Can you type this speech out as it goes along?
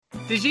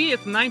The year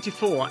is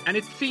 94, and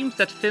it seems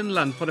that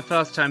Finland, for the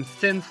first time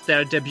since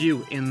their debut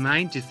in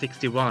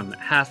 1961,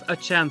 has a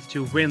chance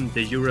to win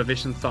the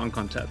Eurovision Song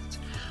Contest.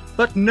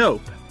 But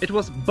nope, it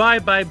was Bye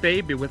Bye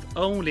Baby with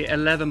only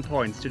 11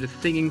 points to the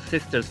singing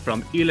sisters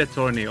from Yle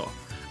Tornio.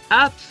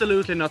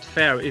 Absolutely not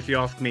fair if you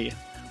ask me.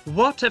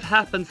 What have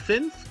happened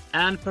since?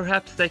 And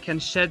perhaps they can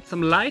shed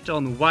some light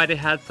on why they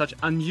had such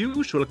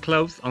unusual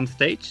clothes on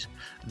stage?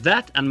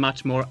 That and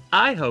much more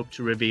I hope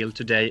to reveal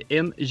today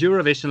in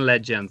Eurovision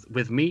Legends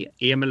with me,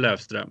 Emil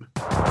Löfström.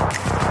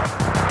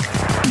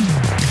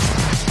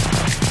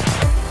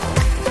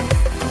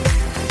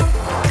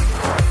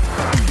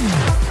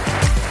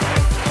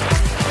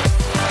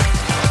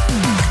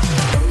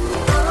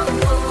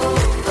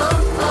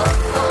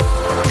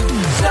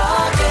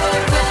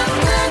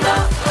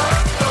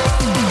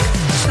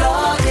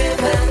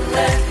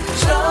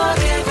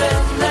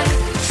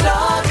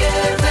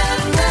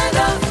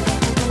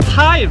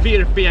 Hi,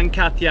 Virpi and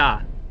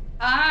Katja.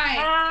 Hi.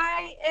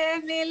 Hi,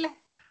 Emil.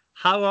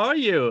 How are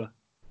you?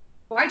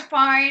 Quite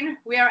fine.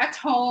 We are at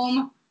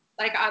home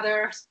like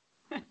others.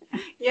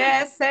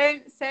 Yeah,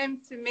 same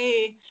to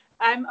me.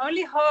 I'm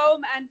only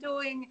home and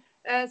doing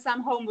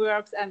some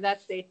homeworks, and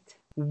that's it.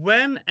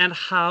 When and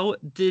how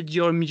did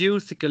your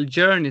musical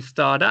journey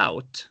start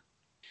out?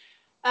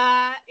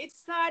 It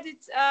started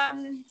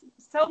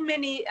so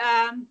many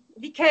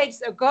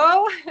decades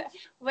ago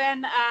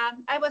when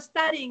I was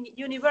studying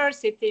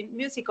university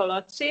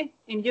musicology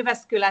in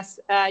Jyväskylä's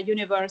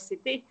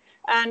university,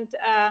 and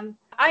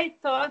I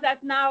thought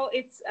that now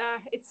it's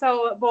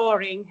so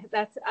boring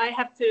that I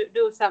have to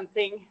do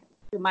something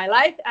to my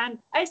life, and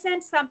I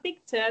sent some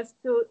pictures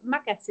to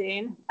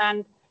magazine,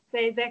 and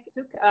they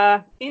took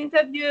an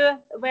interview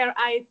where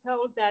I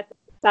told that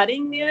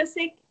studying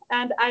music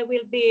and I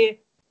will be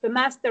the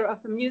master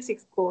of a music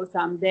school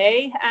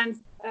someday, and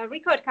a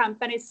record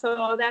company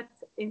saw that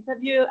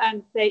interview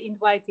and they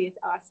invited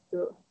us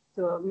to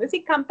a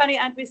music company,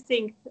 and we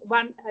sing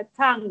one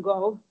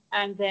tango,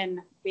 and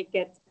then we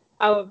get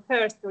our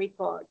first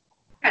record.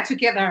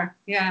 Together,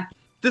 yeah.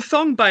 The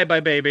song Bye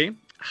Bye Baby,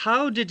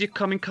 how did you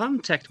come in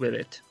contact with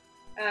it?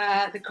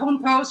 The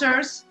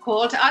composers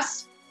called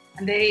us,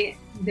 and they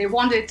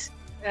wanted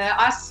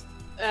us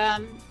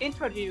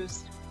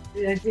Introduce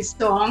this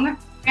song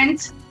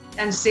and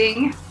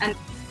sing. And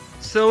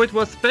So it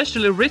was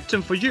specially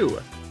written for you?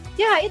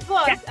 yeah, it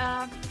was.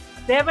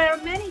 There were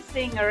many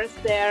singers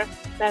there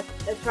that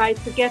tried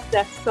to get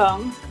that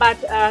song, but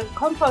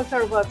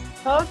composer was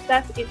thought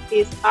that it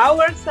is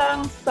our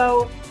song,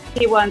 so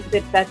he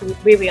wanted that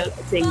we will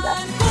sing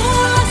that.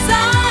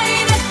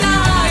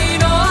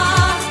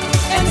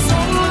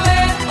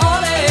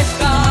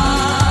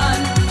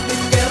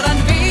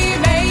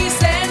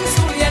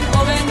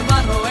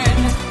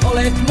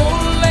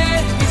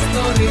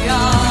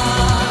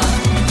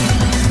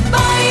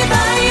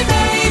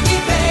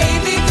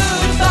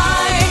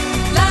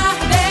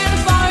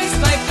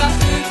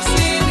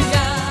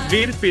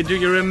 Virpi, do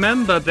you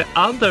remember the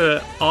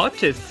other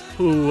artists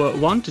who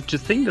wanted to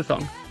sing the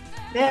song?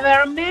 There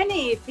were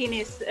many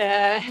Finnish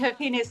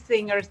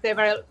singers. There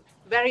were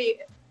very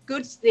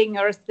good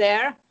singers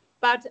there,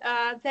 but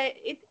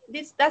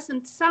this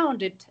doesn't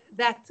sounded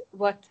that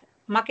what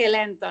Make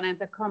Lentonen,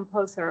 the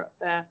composer,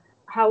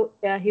 how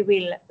he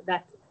will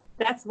that.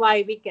 That's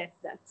why we get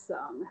that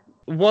song.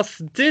 Was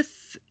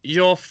this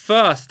your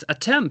first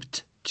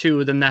attempt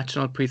to the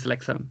national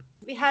pre-selection?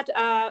 We had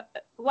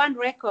one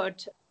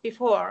record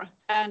before,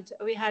 and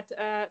we had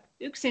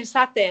Yksin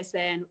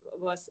sateeseen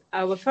was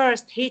our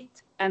first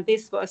hit, and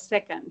this was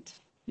second.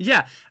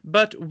 Yeah,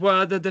 but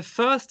were the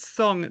first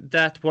song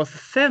that was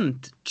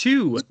sent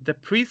to the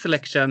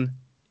pre-selection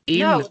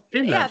in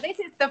Finland? Yeah, this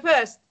is the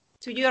first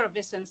to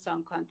Eurovision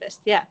Song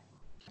Contest, yeah.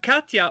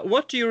 Katja,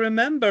 what do you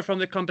remember from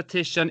the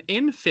competition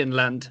in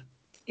Finland?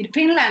 in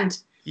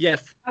Finland,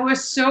 Yes. I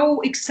was so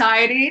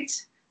excited,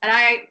 and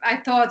I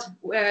thought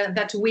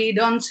that we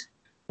don't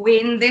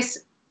win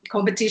this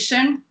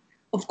competition.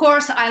 Of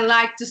course, I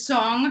like the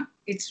song;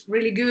 it's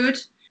really good,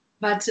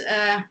 but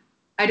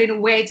I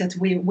didn't wait that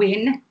we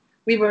win.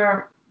 We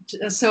were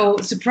so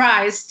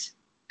surprised,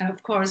 and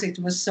of course, it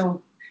was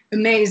so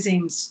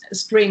amazing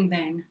spring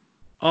then.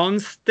 On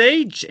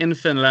stage in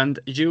Finland,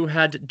 you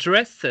had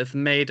dresses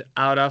made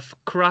out of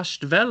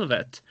crushed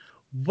velvet.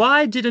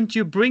 Why didn't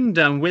you bring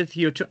them with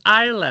you to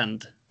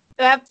Ireland?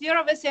 At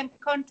Eurovision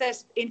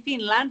contest in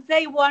Finland,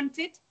 they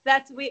wanted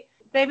that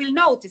they will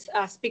notice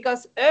us,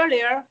 because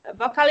earlier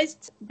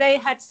vocalists, they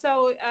had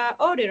so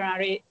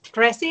ordinary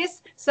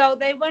dresses, so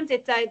they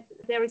wanted that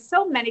there is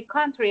so many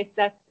countries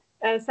that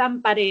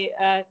somebody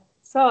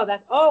saw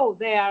that, oh,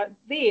 there are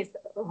these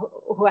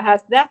who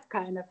has that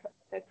kind of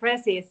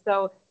dresses,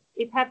 so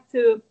it had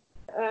to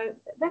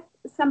that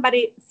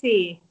somebody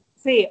see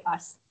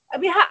us.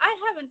 I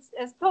haven't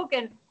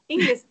spoken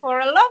English for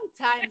a long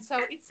time, so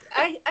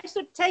I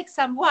should take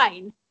some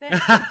wine.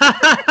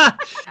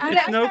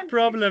 It's no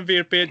problem,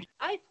 Virpi.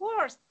 I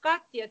forced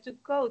Katja to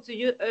go to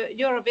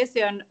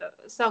Eurovision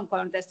Song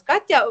Contest.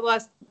 Katja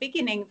was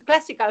beginning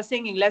classical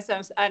singing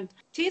lessons, and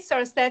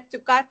teacher said to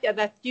Katja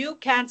that you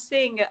can't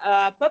sing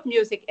pop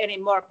music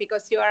anymore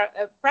because you are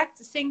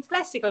practicing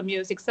classical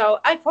music. So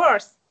I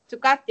forced to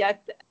Katja,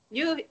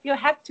 you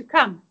have to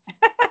come.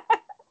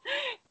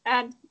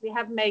 And we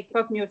have made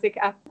pop music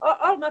up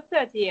almost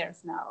 30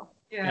 years now.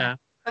 Yeah.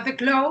 But the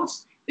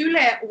clothes,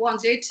 Yle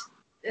wanted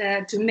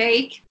to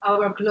make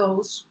our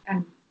clothes.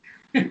 And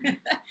we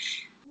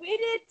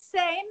did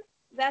same.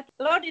 That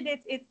Lordi did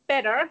it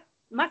better,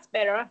 much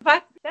better.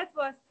 But that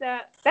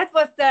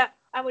was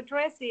our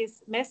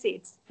dresses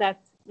message, that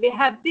we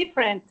have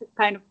different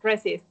kind of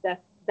dresses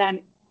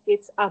than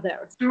each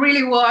other. It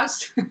really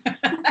was.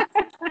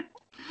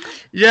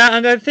 Yeah,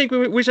 and I think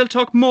we shall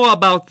talk more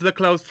about the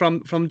clothes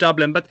from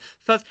Dublin. But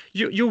first,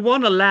 you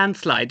won a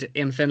landslide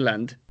in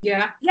Finland.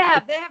 Yeah. Yeah,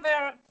 there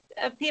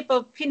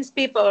were Finnish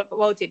people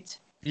voted.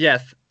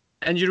 Yes,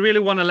 and you really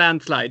won a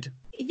landslide.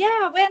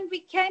 Yeah, when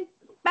we came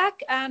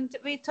back and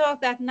we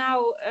thought that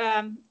now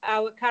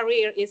our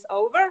career is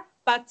over,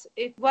 but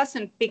it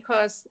wasn't,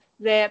 because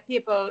the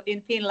people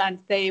in Finland,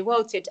 they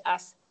voted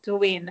us to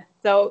win.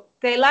 So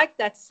they liked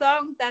that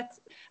song, that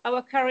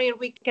our career,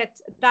 we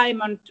get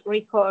diamond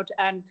record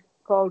and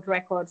gold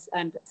records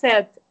and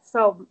sold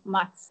so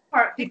much.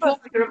 Before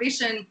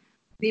Eurovision,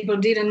 people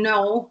didn't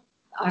know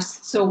us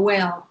so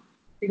well,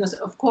 because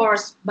of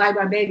course Bye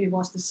Bye Baby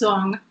was the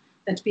song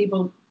that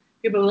people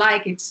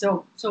like it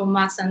so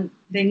much, and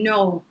they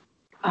know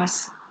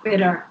us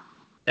better.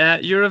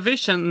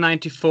 Eurovision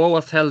 94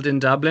 was held in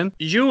Dublin.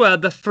 You were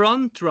the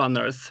front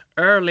runners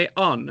early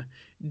on.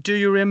 Do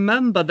you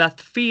remember that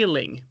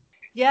feeling?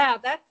 Yeah,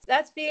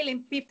 that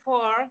feeling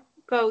before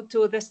go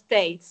to the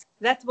States.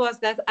 That was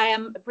that I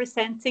am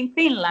presenting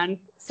Finland.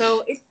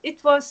 So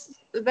it was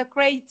the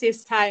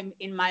greatest time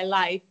in my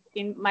life,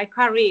 in my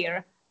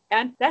career.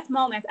 And that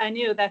moment I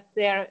knew that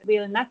there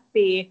will not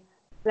be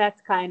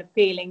that kind of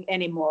feeling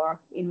anymore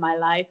in my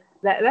life.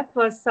 That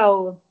was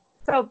so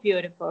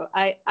beautiful.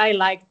 I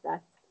liked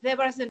that. There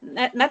was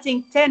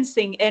nothing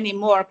tensing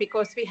anymore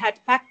because we had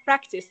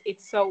practiced it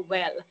so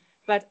well.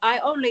 But I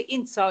only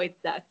enjoyed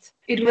that.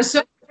 It was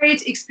a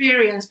great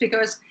experience,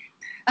 because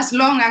as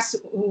long as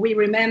we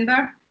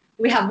remember,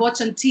 we have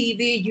watched on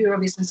TV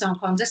Eurovision Song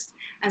Contest,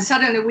 and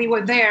suddenly we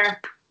were there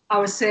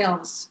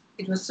ourselves.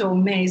 It was so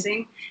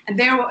amazing. And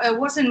there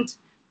wasn't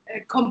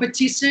a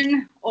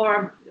competition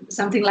or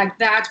something like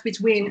that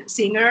between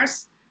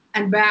singers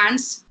and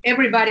bands.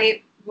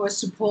 Everybody was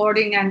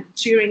supporting and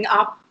cheering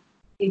up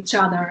each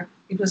other.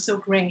 It was so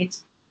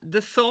great.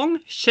 The song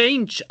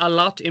changed a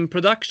lot in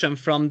production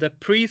from the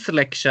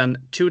pre-selection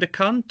to the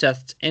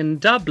contest in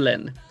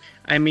Dublin.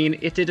 I mean,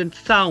 it didn't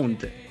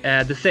sound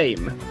the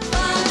same.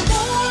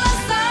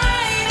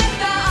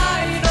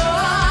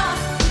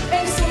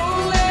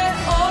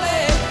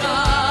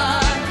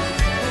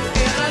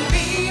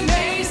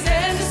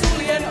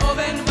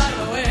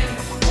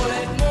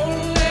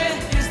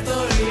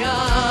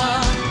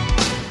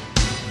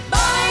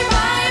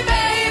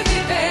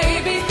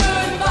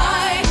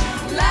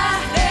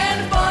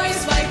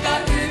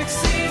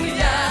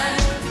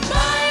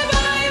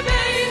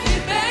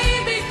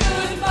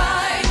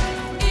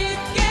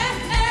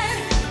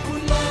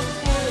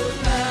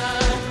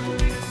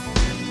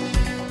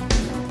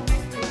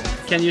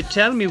 Can you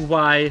tell me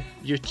why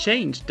you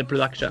changed the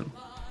production?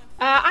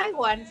 I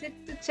wanted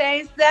to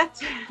change that.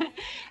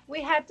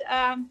 We had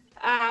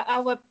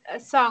our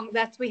song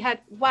that we had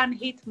one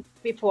hit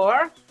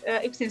before,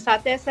 Yksin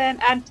sateeseen,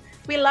 and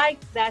we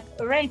liked that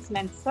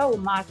arrangement so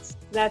much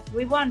that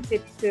we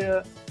wanted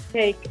to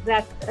take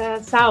that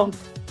sound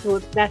to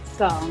that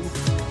song.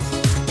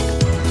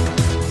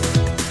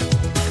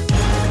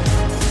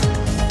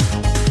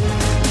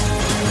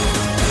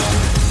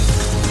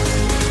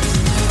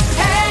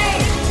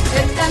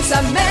 Ethän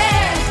sä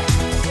mene,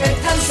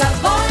 ethän sä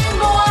voi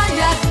mua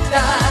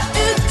jättää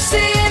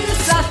yksin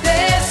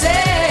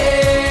sateeseen,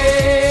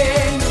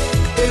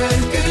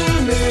 yön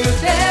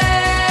kylmyyteen.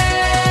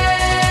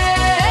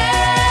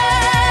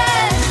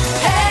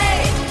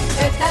 Hei,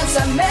 ethän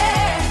sä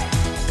mene,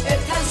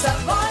 ethän sä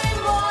voi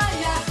mua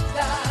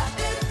jättää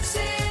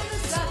yksin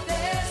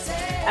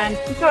sateeseen. And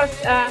because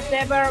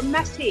there were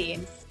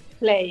machines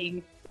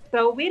playing,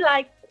 so we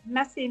liked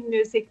machine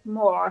music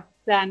more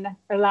than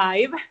a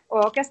live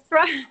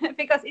orchestra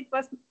because it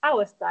was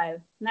our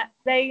style.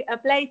 They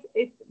played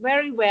it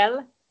very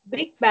well.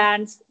 Big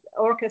bands,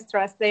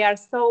 orchestras, they are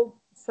so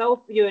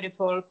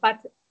beautiful,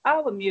 but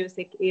our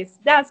music is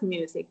dance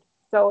music,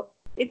 so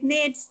it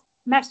needs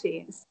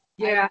machines.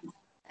 Yeah,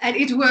 and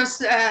it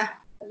was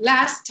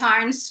last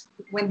times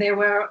when they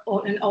were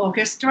an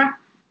orchestra.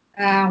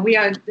 We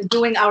are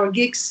doing our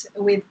gigs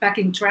with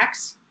backing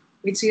tracks,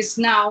 which is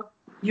now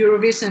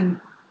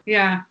Eurovision.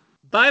 Yeah.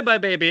 Bye Bye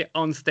Baby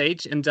on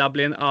stage in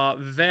Dublin are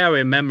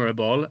very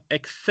memorable,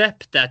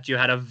 except that you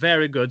had a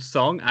very good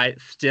song. I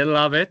still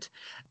love it.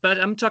 But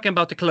I'm talking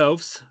about the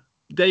clothes.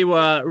 They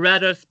were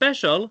rather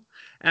special,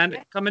 and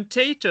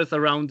commentators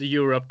around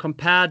Europe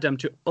compared them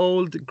to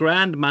old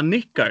grandma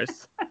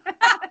knickers.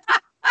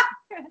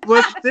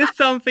 Was this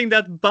something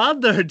that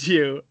bothered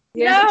you?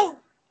 No,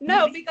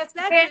 because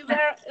that we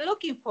were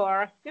looking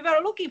for. We were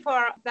looking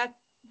for that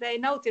they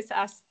notice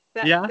us.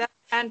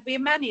 And we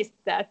managed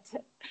that.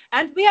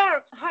 And we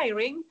are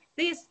hiring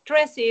these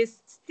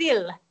dresses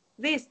still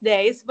these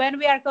days when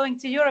we are going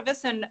to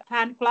Eurovision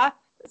fan club.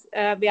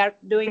 We are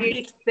doing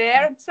it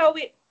there. So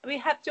we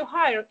have to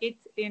hire it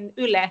in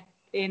Yle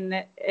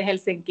in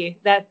Helsinki,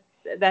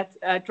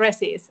 that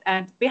dresses.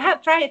 And we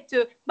have tried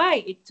to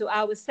buy it to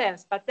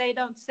ourselves, but they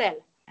don't sell.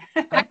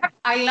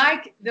 I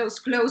like those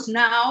clothes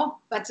now,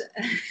 but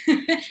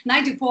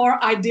 94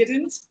 I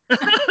didn't.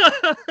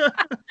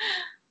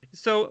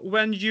 So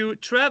when you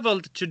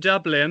traveled to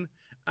Dublin,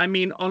 I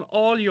mean, on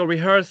all your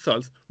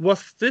rehearsals,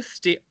 was this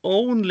the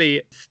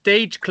only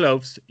stage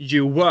clothes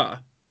you wore?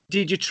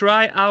 Did you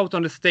try out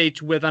on the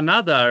stage with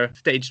another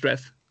stage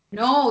dress?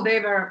 No,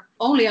 they were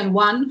only on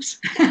one.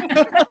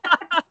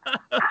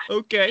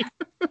 Okay.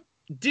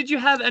 Did you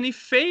have any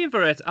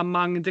favorite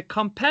among the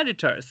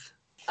competitors?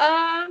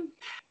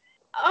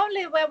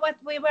 Only what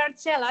we were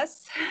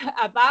jealous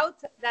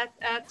about, that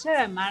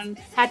German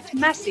had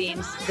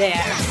machines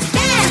there.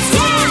 Dance,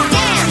 yeah,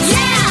 dance,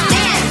 yeah,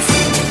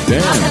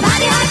 dance. On the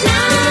body right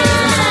now.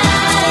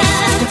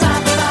 The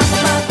top of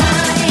the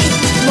body.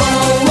 Whoa,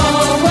 whoa,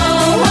 whoa,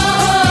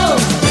 whoa.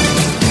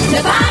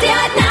 The body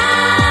right now.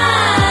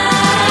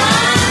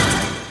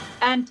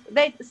 And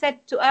they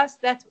said to us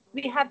that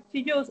we have to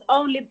use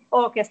only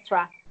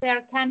orchestra.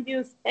 They can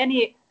use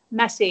any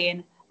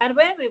machine. And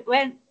when we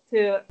went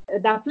to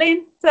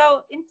Dublin,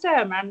 so in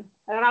German,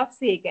 Ralf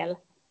Siegel,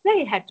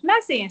 they had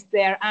machines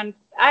there, and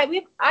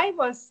I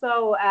was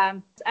so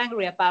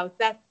angry about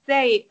that.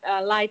 They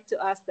lied to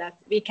us that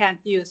we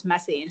can't use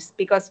machines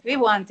because we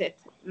wanted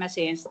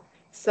machines.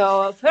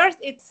 So first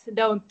it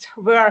don't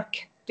work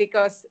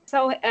because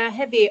so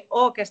heavy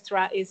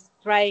orchestra is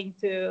trying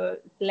to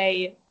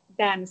play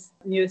dance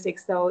music,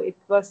 so it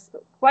was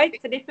quite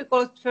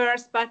difficult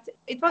first, but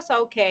it was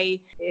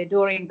okay.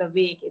 During the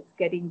week it's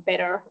getting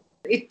better.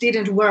 It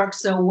didn't work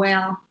so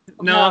well.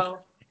 No,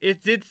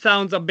 it did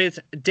sound a bit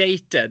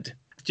dated.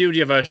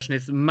 Studio version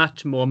is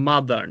much more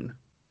modern.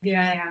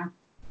 Yeah.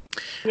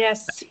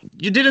 Yes.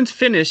 You didn't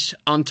finish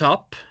on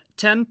top.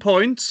 10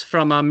 points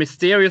from a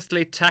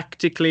mysteriously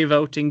tactically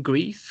voting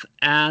Greece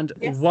and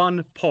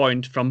 1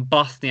 point from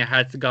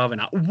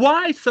Bosnia-Herzegovina.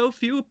 Why so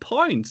few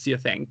points, you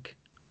think?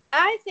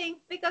 I think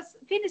because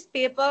Finnish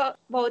people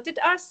voted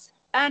us,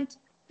 and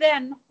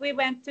then we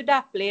went to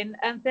Dublin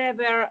and there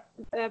were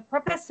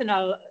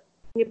professional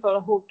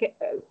people who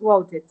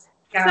voted.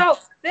 Yeah. So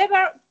there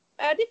were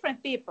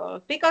different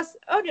people, because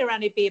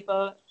ordinary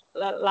people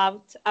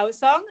loved our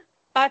song,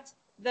 but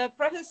the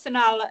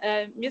professional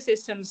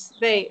musicians,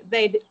 they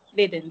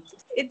didn't.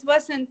 It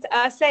wasn't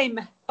same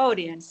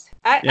audience.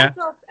 I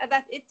thought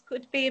that it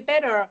could be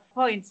better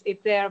points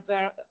if there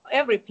were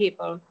every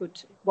people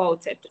could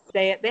vote it.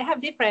 They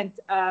have different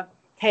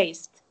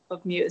taste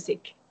of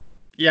music.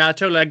 Yeah, I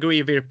totally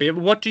agree, Virpi.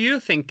 What do you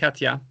think,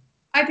 Katja?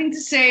 I think the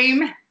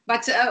same,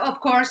 but of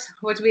course,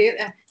 what we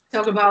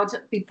talked about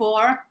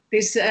before,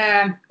 this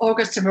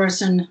orchestra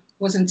version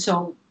wasn't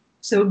so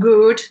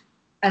good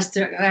as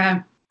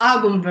the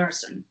album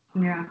version.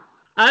 Yeah.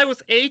 I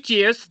was 8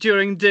 years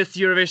during this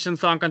Eurovision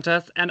Song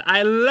Contest, and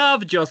I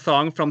loved your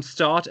song from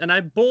start, and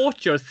I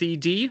bought your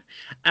CD.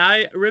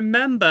 I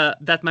remember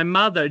that my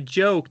mother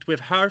joked with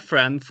her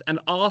friends and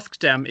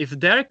asked them if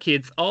their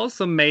kids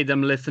also made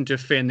them listen to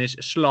Finnish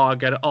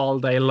Schlager all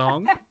day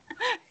long.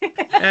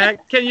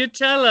 Can you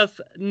tell us,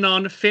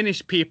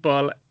 non-Finnish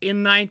people,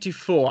 in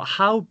 '94,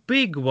 how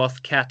big was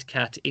Cat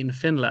Cat in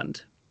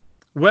Finland?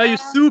 Were you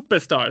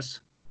superstars?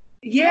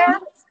 Yeah.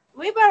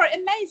 We were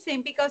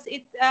amazing because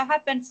it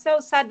happened so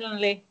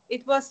suddenly.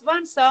 It was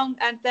one song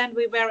and then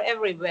we were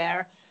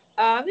everywhere.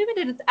 We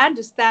didn't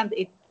understand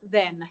it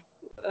then.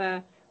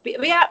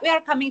 We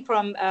are coming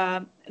from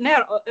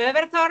near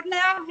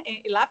Övertorneå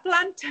in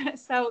Lapland,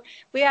 so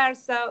we are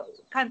so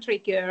country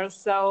girls.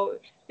 So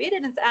we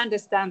didn't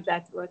understand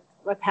that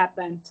what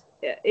happened.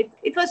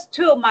 It was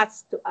too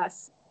much to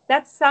us.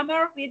 That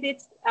summer we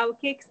did our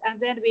kicks and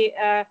then we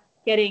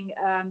getting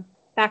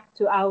back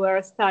to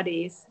our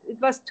studies. It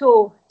was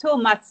too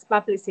much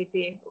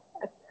publicity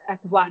at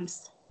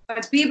once.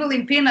 But people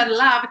in Finland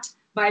loved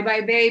Bye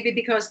Bye Baby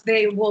because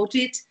they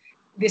voted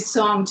this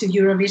song to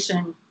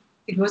Eurovision.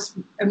 It was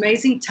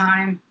amazing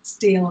time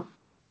still.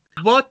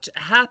 What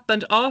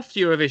happened after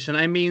Eurovision?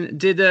 I mean,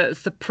 did a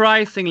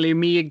surprisingly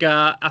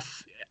meager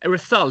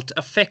result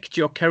affect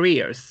your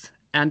careers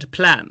and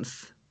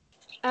plans?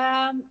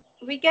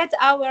 We get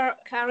our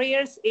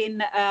careers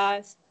in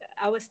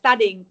our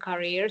studying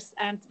careers,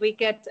 and we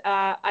get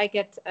I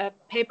get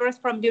papers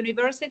from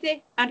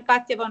university and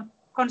Katja von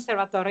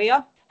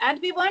Conservatorio, and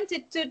we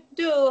wanted to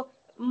do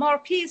more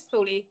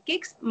peacefully,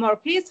 gigs more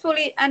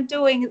peacefully, and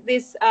doing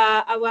this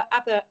our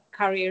other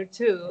career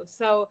too.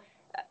 So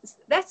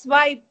that's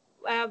why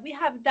we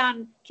have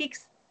done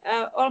gigs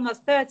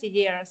almost 30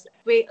 years.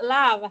 We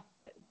love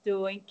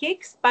doing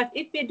gigs, but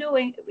if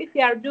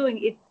we are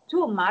doing it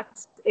too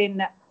much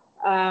in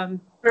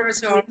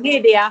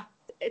media,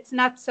 it's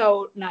not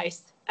so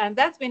nice. And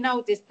that we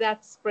noticed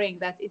that spring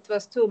that it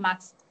was too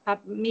much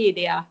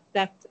media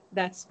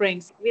that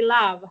spring. We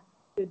love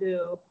to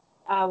do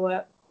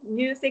our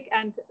music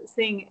and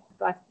sing,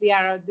 but we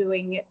are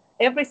doing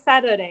every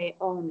Saturday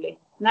only,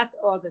 not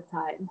all the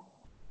time.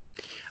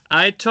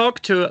 I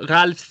talked to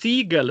Ralph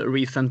Siegel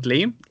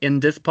recently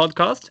in this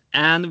podcast,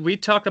 and we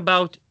talked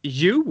about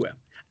you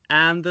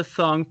and the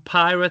song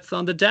Pirates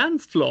on the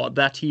Dance Floor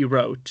that he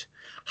wrote.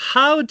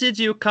 How did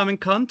you come in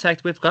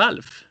contact with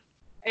Ralph?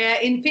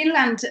 In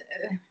Finland,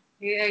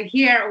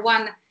 here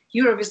one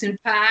Eurovision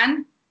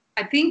fan,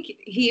 I think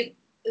he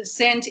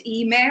sent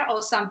email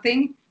or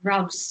something,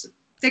 Ralph's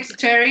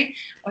secretary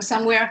or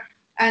somewhere,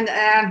 and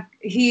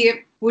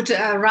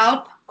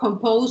Ralph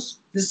compose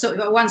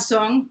one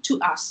song to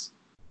us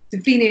to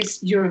finish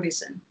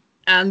Eurovision.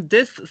 And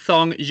this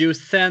song you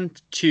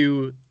sent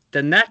to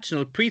the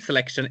national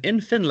pre-selection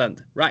in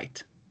Finland,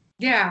 right?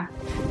 Yeah.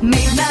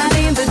 Midnight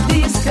in the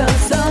disco,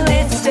 so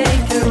let's take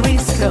a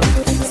risk.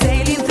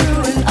 Sailing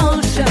through an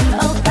ocean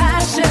of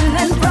passion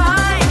and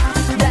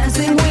pride.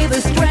 Dancing with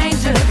a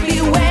stranger,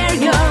 beware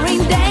you're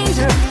in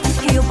danger.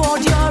 He'll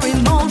board your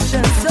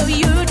emotions, so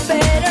you'd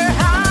better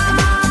hide.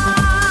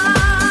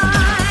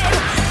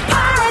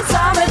 Pirates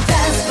on the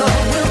dance floor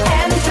will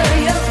enter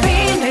your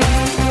feelings.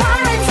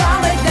 Pirates on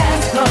the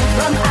dance floor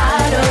from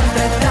out of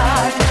the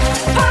dark.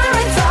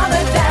 Pirates on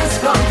the dance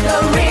floor go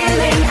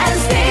reeling and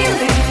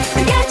stealing.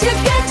 Get you,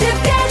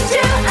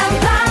 and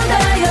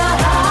plunder your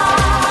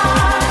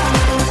heart.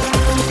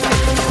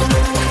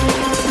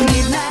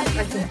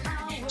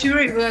 Midnight.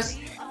 Jury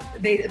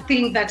they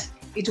think that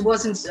it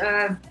wasn't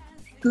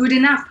good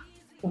enough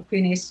to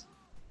finish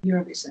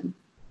Eurovision.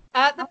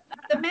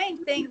 The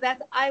main thing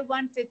that I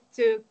wanted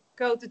to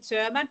go to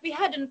Germany, we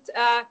hadn't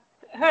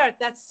heard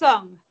that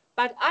song,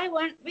 but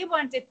we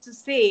wanted to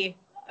see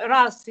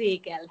Ralph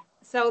Siegel.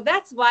 So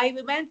that's why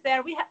we went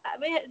there. We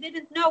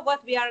didn't know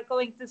what we are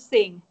going to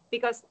sing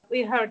because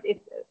we heard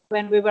it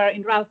when we were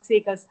in Ralph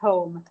Siegel's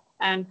home.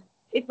 And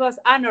it was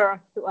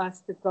honor to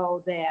us to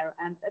go there.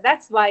 And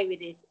that's why we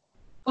did.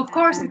 Of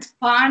course, it's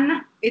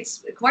fun.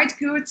 It's a quite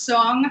good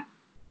song.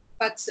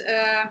 But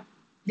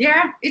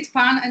it's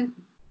fun and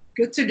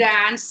good to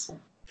dance.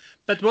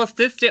 But was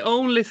this the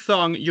only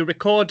song you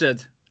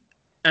recorded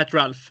at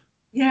Ralph?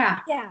 Yeah.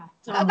 Yeah.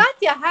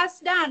 Katja has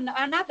done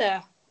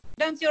another.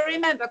 Don't you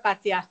remember,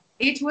 Katja?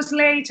 It was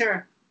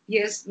later.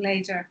 Yes,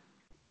 later.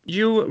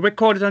 You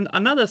recorded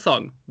another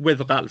song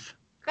with Ralph.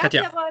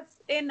 Katja was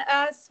in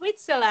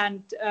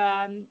Switzerland.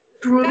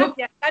 True.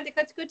 Katja,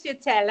 could you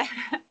tell?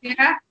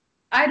 Yeah.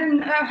 I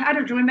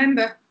don't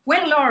remember.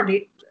 When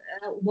Lordi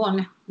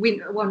won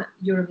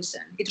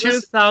Eurovision. It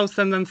was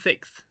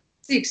 2006.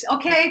 6.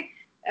 Okay.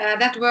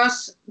 That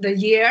was the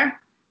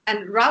year.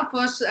 And Ralph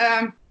was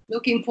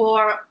looking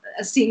for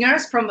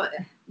singers from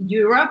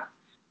Europe.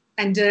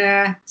 And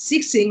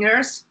 6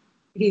 singers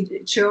he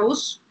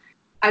chose.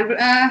 I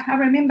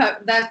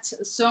remember that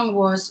song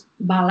was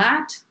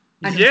Ballad.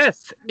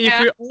 Yes, if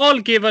we all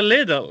give a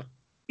little.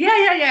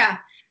 Yeah.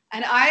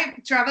 And I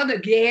traveled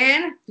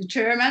again to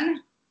Germany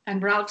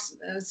and Ralph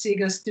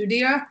Siegel's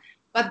studio.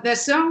 But the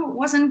song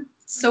wasn't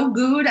so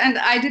good and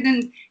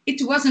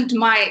it wasn't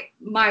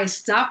my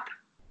stuff.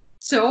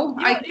 So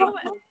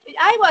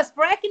I was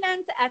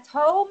pregnant at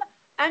home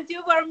and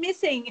you were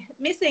missing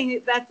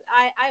that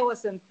I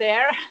wasn't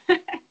there.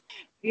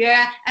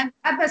 Yeah, and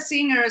other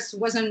singers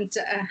wasn't.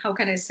 How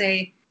can I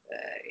say?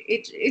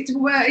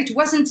 It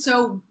wasn't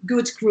so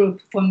good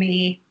group for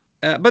me.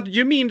 But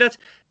you mean that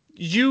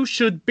you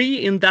should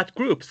be in that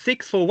group,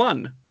 6 for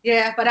 1?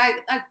 Yeah, but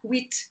I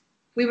quit.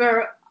 We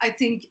were, I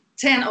think,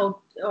 10 or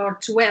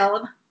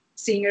 12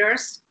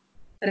 singers,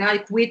 and I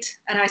quit.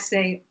 And I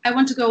say, I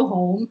want to go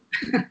home.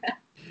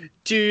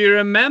 Do you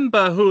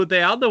remember who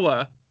the other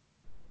were?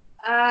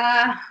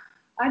 I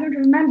don't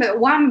remember.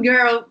 One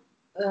girl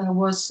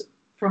was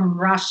from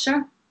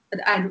Russia,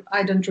 but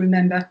I don't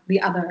remember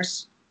the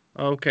others.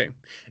 Okay.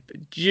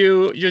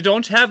 You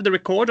don't have the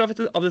record of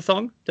the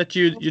song that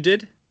you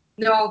did?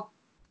 No.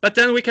 But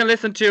then we can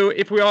listen to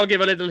If We All Give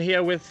a Little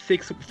here with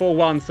 6 for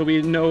 1 so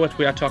we know what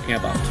we are talking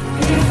about.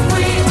 If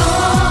we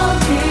all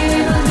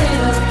give a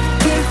little,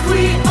 if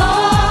we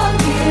all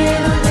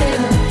give a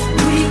little,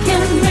 we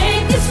can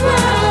make this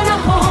world a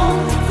home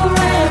for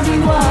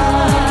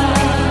everyone.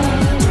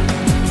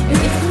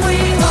 If we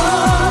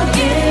all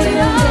give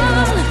a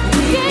little,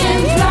 we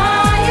can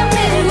dry a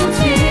million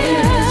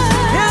tears.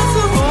 Yes,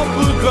 the hope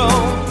will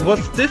grow.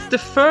 Was this the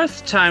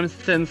first time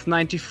since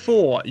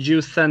 '94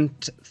 you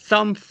sent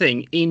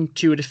something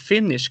into the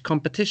Finnish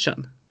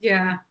competition?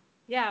 Yeah.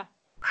 Yeah.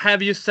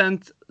 Have you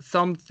sent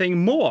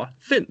something more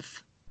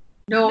since?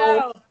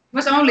 No. It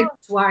was only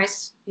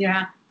twice.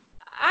 Yeah.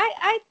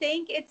 I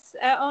think it's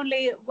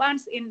only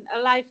once in a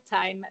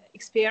lifetime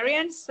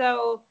experience.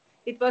 So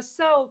it was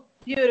so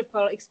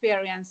beautiful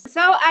experience.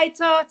 So I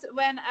thought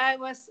when I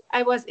was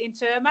in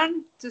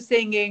German to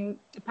singing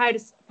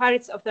Pirates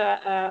Pirates of the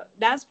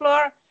Dance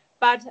Floor,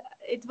 but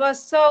it was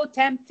so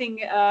tempting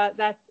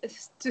that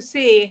to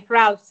see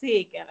Ralph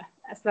Siegel.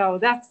 So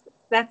that's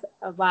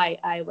why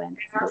I went.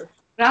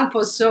 Ralph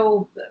was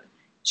so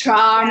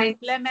charming.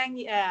 Fleming,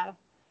 yeah.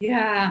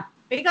 Yeah.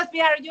 Because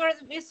we are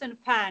Eurovision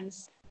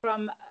fans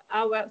from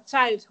our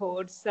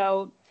childhood,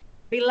 so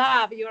we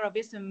love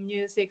Eurovision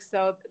music,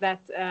 so that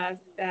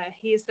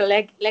he's the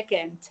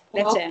legend.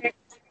 Okay.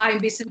 I'm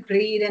Vincent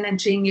Frieden and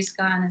Genghis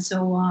Khan and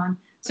so on.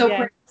 So Yeah.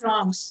 great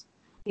songs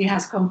he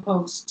has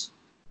composed.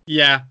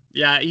 Yeah,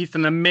 he's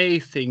an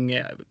amazing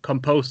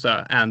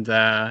composer and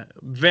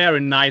very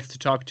nice to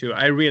talk to.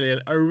 I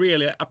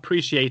really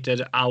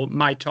appreciated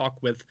my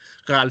talk with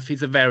Ralph.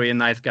 He's a very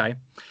nice guy.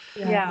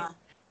 Yeah.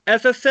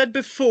 As I said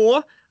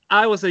before,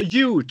 I was a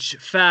huge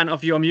fan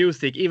of your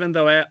music, even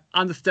though I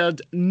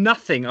understood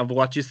nothing of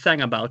what you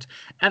sang about.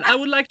 And I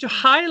would like to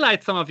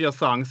highlight some of your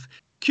songs.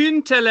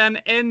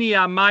 Kyntelen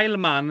Enya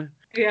Mailman.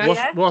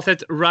 Yeah. Was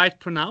it right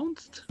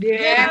pronounced?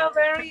 Yeah,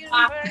 very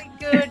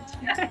good.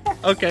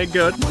 Okay,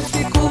 good.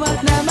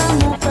 Muistikuvat nämä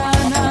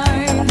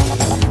mukanain,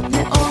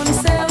 ne on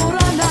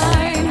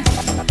seuranain.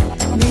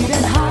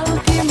 Niiden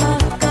halki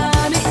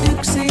matkaani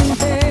yksin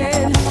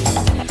teen,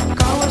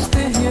 kauas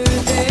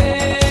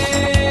tyhjyyteen.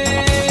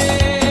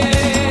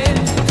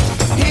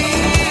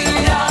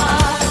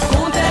 Hiljaa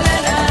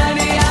kuuntelen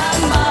ääniä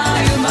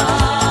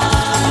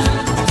maailmaan.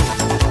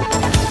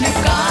 Ne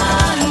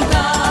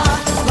kantaa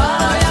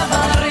valoja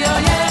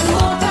varjojen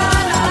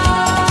mukana.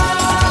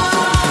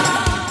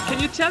 Can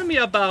you tell me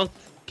about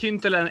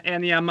Kyntelen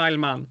Enya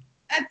Mailman?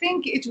 I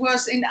think it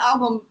was in the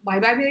album Bye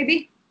Bye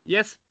Baby.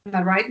 Yes, Am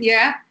I right?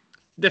 Yeah.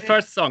 the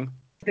first song.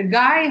 The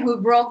guy who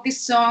wrote this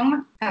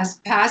song has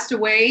passed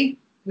away.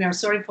 We are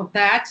sorry for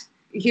that.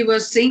 He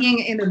was singing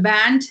in a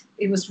band.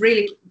 It was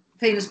really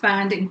famous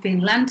band in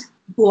Finland,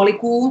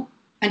 Puolikuu.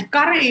 And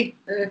Kari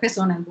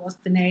Pesonen was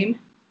the name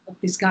of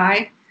this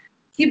guy.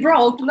 He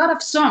wrote a lot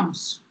of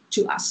songs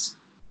to us.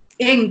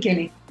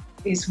 Enkeli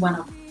is one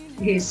of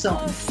his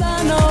songs.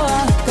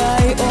 Sanoa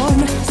kai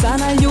on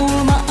sana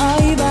julma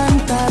aivan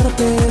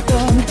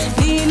tarpeeton.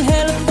 Niin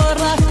helppo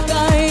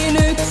rakkain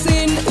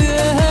yksin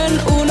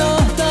yöhön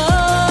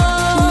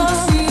unohtaa.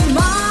 Yksin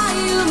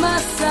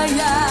maailmassa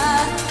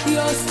jää,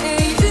 jos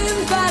ei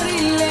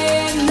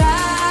ympärilleen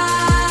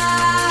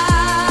näe.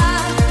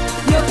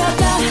 Joka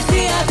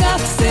tähtiä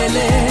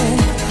katselee,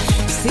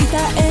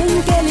 sitä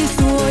enkeli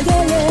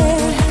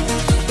suojelee.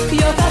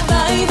 Joka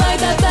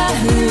taivaita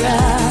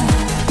tähyää,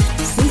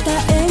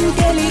 sitä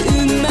enkeli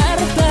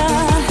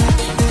ymmärtää.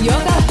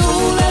 Joka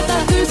tuulelta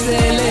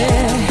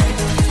kyselee,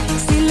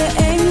 sille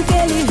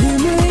enkeli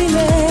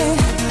hymyilee.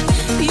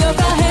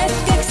 Joka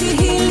hetkeksi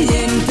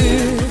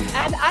hiljentyy.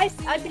 And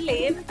I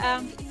believe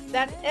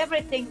that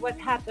everything what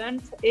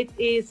happened,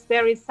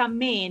 there is some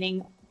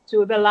meaning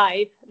to the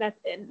life, that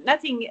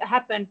nothing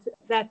happened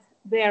that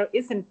there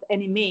isn't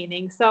any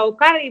meaning. So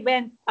Kari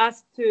went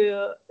us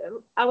to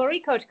our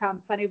record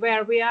company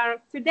where we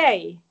are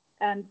today,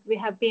 and we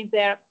have been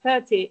there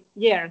 30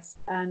 years.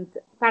 And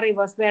Kari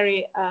was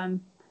very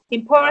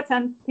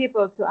important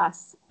people to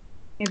us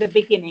in the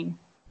beginning.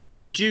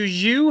 Do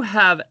you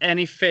have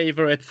any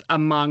favorites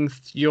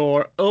amongst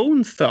your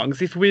own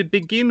songs? If we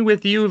begin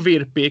with you,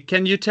 Virpi,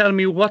 can you tell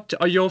me what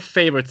are your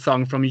favorite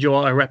songs from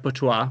your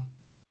repertoire?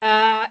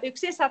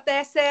 Yksin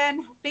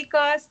sateeseen,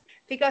 because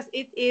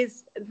it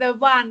is the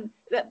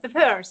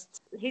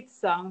first hit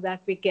song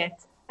that we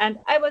get. And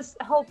I was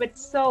hoping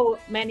so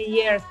many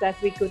years that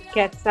we could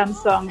get some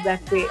song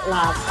that we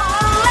love.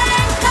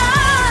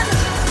 Ollenkaan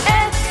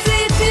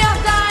etsit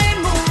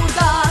jotain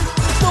muuta,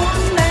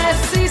 tunne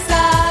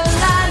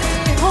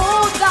sisälläni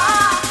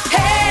huutaa.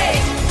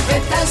 Hei,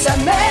 ethän sä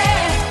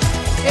mee,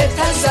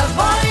 ethän sä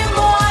voi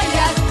mua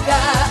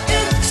jättää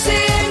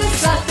yksin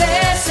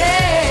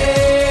sateeseen,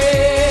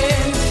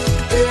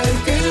 yön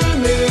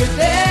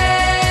kylmyyteen.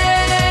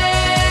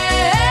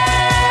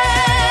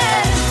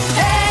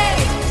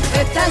 Hei,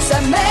 ethän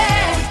sä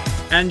mee.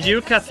 And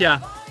you, Katja?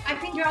 I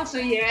think also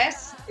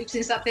yes,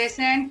 Yksin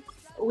sateeseen.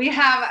 We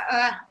have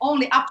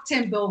only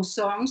up-tempo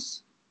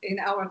songs in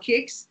our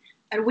kicks.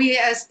 And we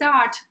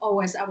start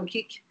always our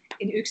kick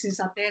in Yksin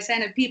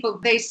sateeseen. And people,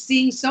 they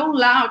sing so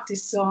loud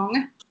this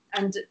song.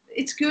 And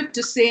it's good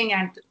to sing.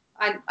 And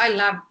I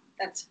love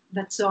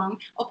that song.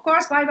 Of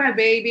course, Bye Bye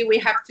Baby, we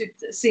have to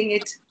sing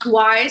it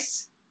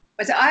twice.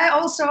 But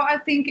I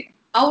think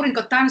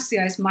Aurinko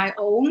tanssia is my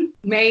own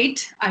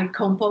made. I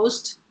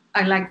composed.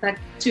 I like that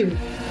too.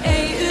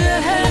 Ei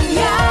yöhön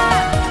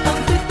jää,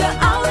 on tyttö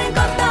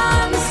aurinko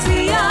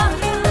tanssia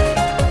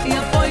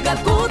ja poika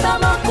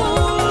kuutamo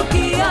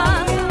kulkija.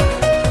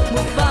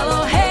 Mut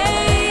valo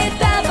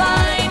heitä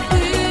vain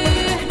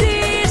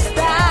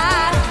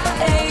yhdistää.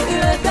 Ei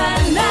yötä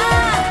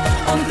nää,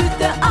 on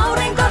tyttö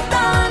aurinko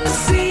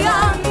tanssia.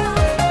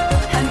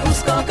 Hän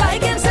uskoo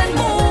kaiken sen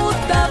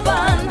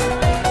muuttavan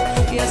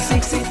ja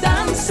siksi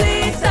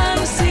tanssii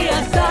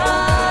tanssia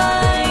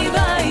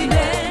taivaiden.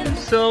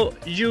 So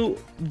you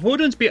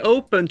wouldn't be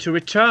open to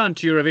return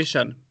to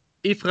Eurovision?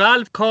 If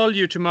Ralph called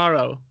you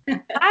tomorrow.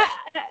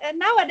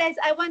 Nowadays,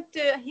 I want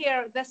to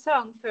hear the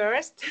song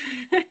first.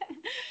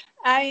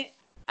 I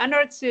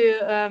honored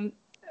to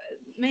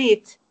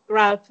meet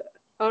Ralph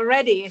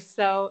already,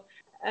 so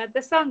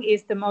the song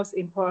is the most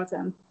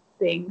important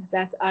thing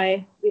that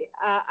I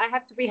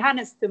have to be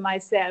honest to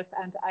myself,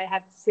 and I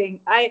have to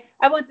sing. I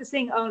want to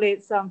sing only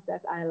songs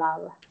that I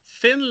love.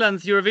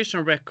 Finland's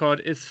Eurovision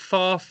record is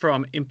far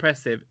from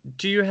impressive.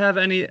 Do you have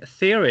any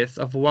theories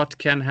of what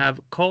can have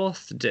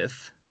caused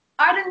this?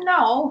 I don't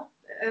know.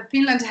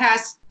 Finland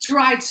has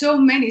tried so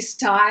many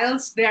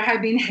styles. There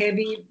have been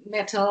heavy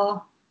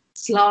metal,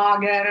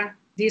 Schlager,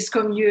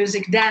 disco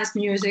music, dance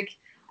music,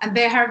 and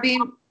there have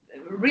been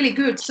really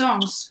good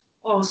songs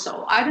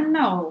also. I don't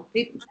know.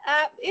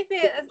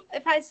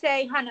 If I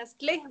say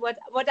honestly, what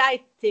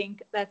I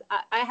think that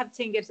I have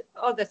think it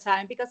all the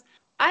time, because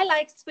I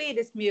like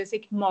Swedish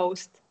music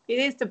most. It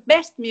is the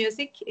best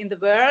music in the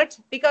world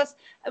because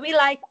we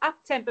like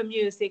up-tempo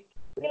music.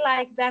 We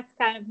like that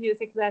kind of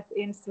music that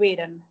in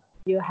Sweden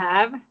you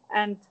have.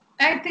 And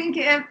I think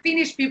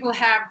Finnish people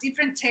have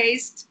different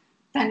taste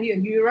than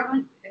in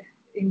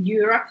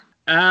Europe.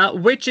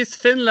 Which is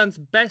Finland's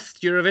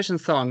best Eurovision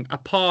song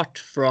apart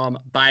from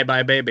Bye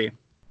Bye Baby?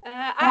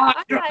 Hard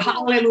Rock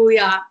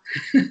Hallelujah.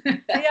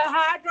 Yeah,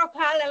 Hard Rock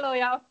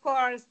Hallelujah, of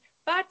course.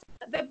 But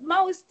the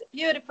most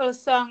beautiful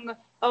song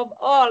of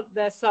all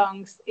the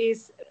songs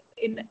is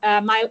in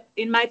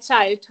my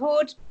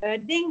childhood,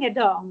 Ding a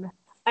Dong.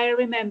 I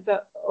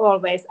remember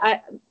always.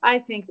 I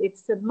think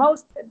it's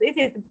it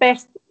is the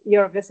best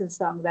Eurovision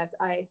song that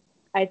I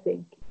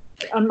think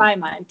on my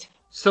mind.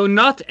 So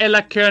not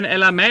Eläköön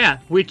elä me,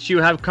 which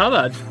you have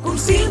covered. Kun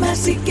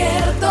silmäsi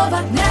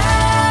kertovat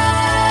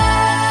näin,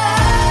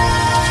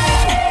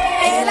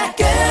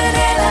 eläköön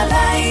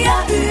elämä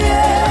ja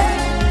yö.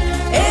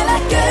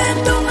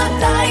 Eläköön tumma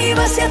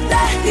taivas ja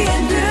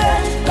tähtien työ.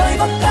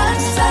 Toivo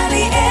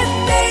kanssani,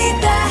 ettei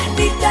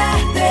tähti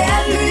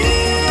tähteä lyö.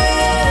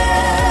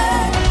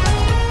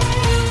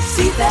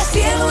 Sitä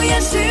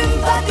sielujen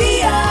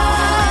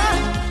sympatiaa.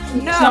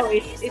 No,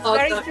 it's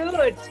very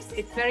good.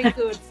 It's very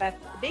good, but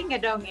Ding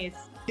a Dong is.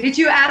 Did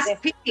you ask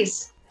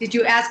Finnish? Did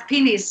you ask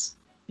Finnish?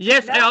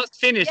 Yes, I was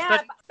finished. Yeah,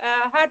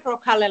 But Hard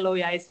Rock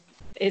Hallelujah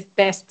is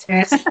best.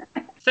 Yes.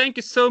 thank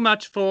you so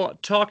much for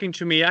talking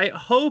to me. I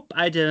hope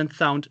I didn't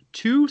sound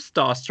too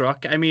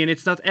starstruck. I mean,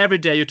 it's not every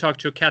day you talk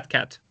to a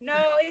cat.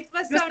 No, it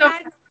was so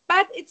nice.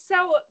 But it's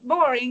so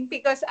boring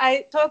because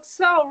I talk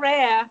so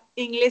rare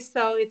English,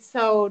 so it's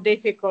so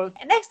difficult.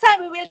 Next time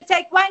we will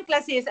take wine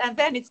classes and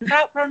then it's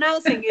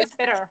pronouncing is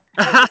better.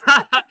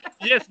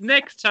 Yes,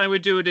 next time we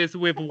do this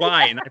with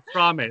wine, I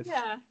promise.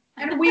 Yeah.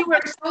 And we were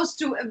supposed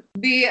to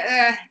be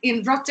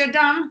in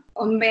Rotterdam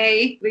on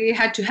May. We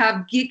had to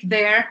have gig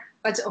there,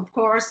 but of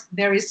course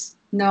there is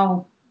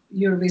no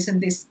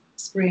Eurovision this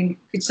spring.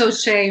 It's so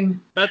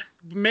shame. But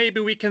maybe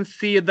we can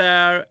see you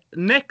there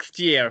next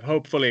year,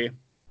 hopefully.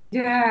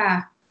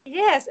 Yeah.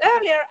 Yes,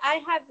 earlier I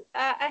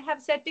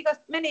have said, because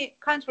many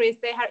countries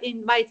they have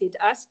invited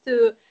us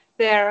to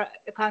their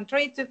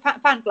country to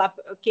fan club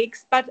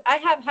gigs, but I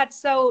have had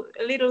so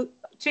little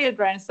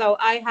children, so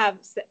I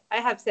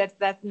have said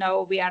that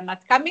no, we are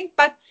not coming.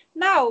 But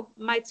now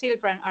my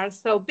children are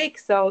so big,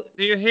 so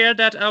Do you hear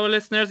that, our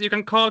listeners? You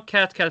can call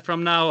Cat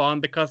from now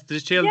on because the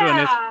children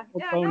is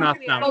grown up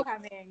we now. are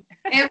coming.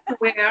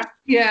 Everywhere.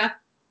 Yeah.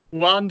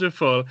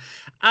 Wonderful.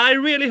 I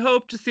really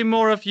hope to see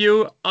more of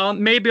you,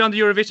 maybe on the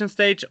Eurovision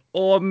stage,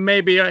 or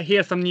maybe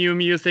hear some new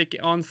music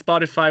on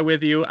Spotify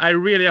with you. I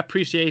really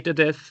appreciated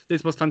this.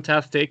 This was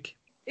fantastic.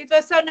 It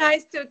was so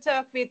nice to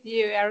talk with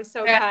you. You are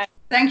so kind.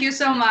 Thank you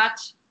so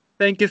much.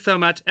 Thank you so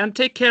much. And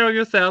take care of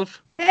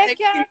yourself. Take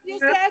care of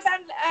yourself,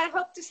 and I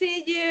hope to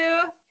see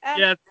you. And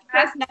Yes. It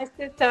was nice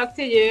to talk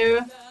to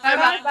you.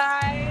 Bye-bye.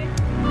 Bye.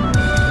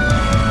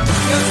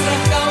 Jos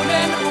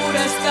rakkauden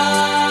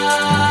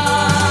uudestaan.